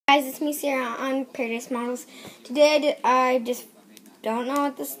guys, it's me, Sara, on Paradise Models. Today I just don't know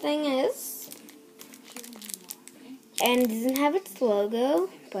what this thing is. And it doesn't have its logo,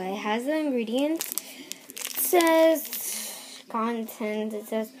 but it has the ingredients. It says content. It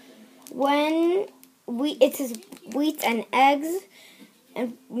says it says wheat and eggs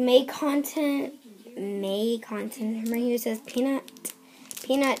and may content. Right here it says peanuts,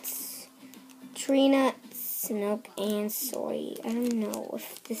 tree nuts, milk, and soy. I don't know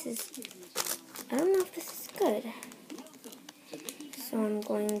if this is good. So I'm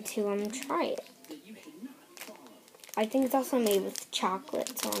going to try it. I think it's also made with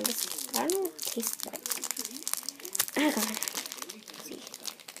chocolate, so I don't know what it tastes like. Oh god. Let's see.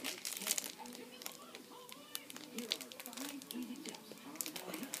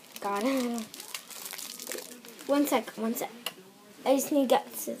 God. One sec. I just need to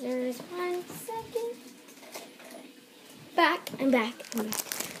get scissors. 1 second. I'm back.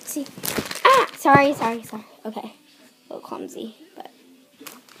 See? Ah! Sorry. Okay. A little clumsy, but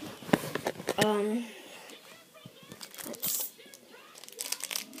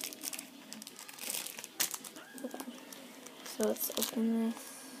so let's open this.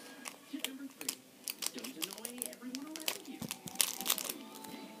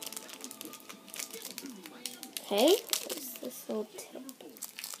 Okay, there's this little tip.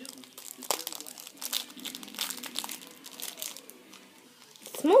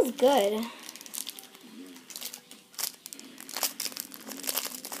 It smells good.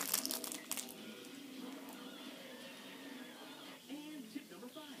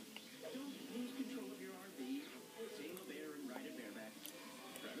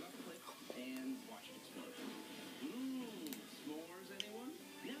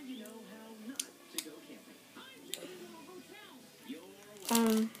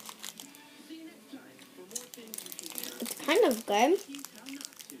 It's kind of good.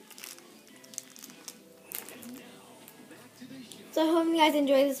 So I hope you guys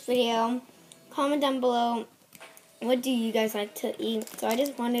enjoyed this video. Comment down below, what do you guys like to eat? So I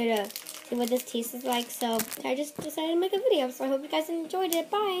just wanted to see what this tastes like. So I just decided to make a video. So I hope you guys enjoyed it.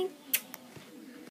 Bye.